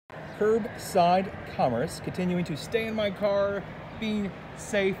curbside commerce, continuing to stay in my car, being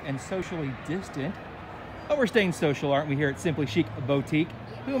safe and socially distant. But we're staying social, aren't we, here at Simply Chic Boutique?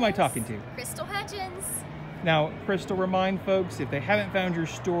 Yes. Who am I talking to? Crystal Hutchins. Now, Crystal, remind folks, if they haven't found your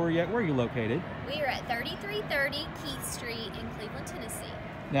store yet, where are you located? We are at 3330 Keith Street in Cleveland, Tennessee.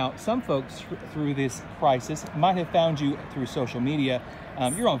 Now, some folks through this crisis might have found you through social media.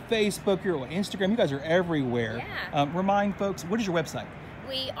 You're on Facebook, you're on Instagram, you guys are everywhere. Yeah. Remind folks, what is your website?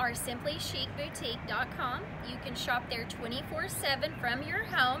 We are simplychicboutique.com. You can shop there 24/7 from your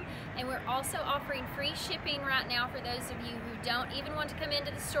home, and we're also offering free shipping right now for those of you who don't even want to come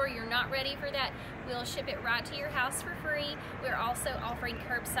into the store. You're not ready for that. We'll ship it right to your house for free. We're also offering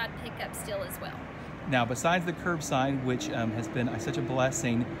curbside pickup still as well. Now, besides the curbside, which has been such a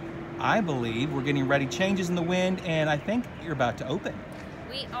blessing, I believe we're getting ready, changes in the wind, and I think you're about to open.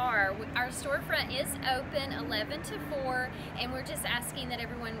 We are. Our storefront is open 11 to 4, and we're just asking that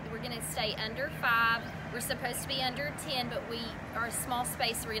everyone, we're going to stay under 5. We're supposed to be under 10, but we are a small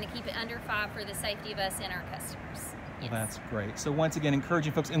space, so we're going to keep it under 5 for the safety of us and our customers. Yes. Well, that's great. So once again,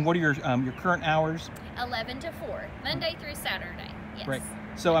 encouraging folks, and what are your current hours? 11 to 4, Monday through Saturday. Yes. Great.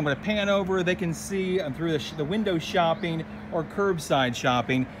 So I'm going to pan over. They can see through the window shopping or curbside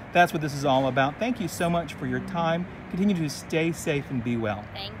shopping. That's what this is all about. Thank you so much for your time. Continue to stay safe and be well.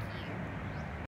 Thank you.